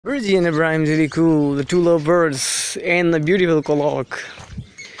Birce and Ibrahim really cool, the two lovebirds and the beautiful colloque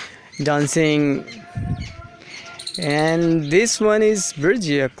dancing. And this one is birce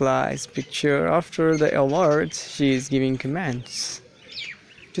Akalay's picture. After the award, she is giving commands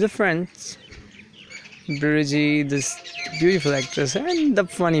to the friends. Birce, this beautiful actress, and the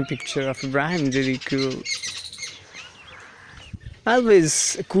funny picture of Ibrahim, really cool.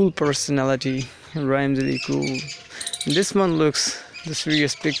 Always a cool personality. Ibrahim really cool. This one looks the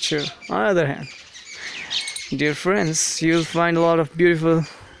serious picture. On the other hand, dear friends, you'll find a lot of beautiful,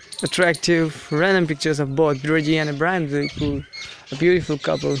 attractive, random pictures of both Birce and Ibrahim. Really cool, a beautiful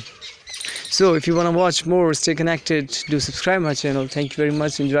couple. So if you want to watch more, stay connected, do subscribe my channel. Thank you very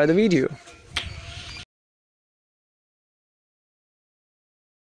much. Enjoy the video.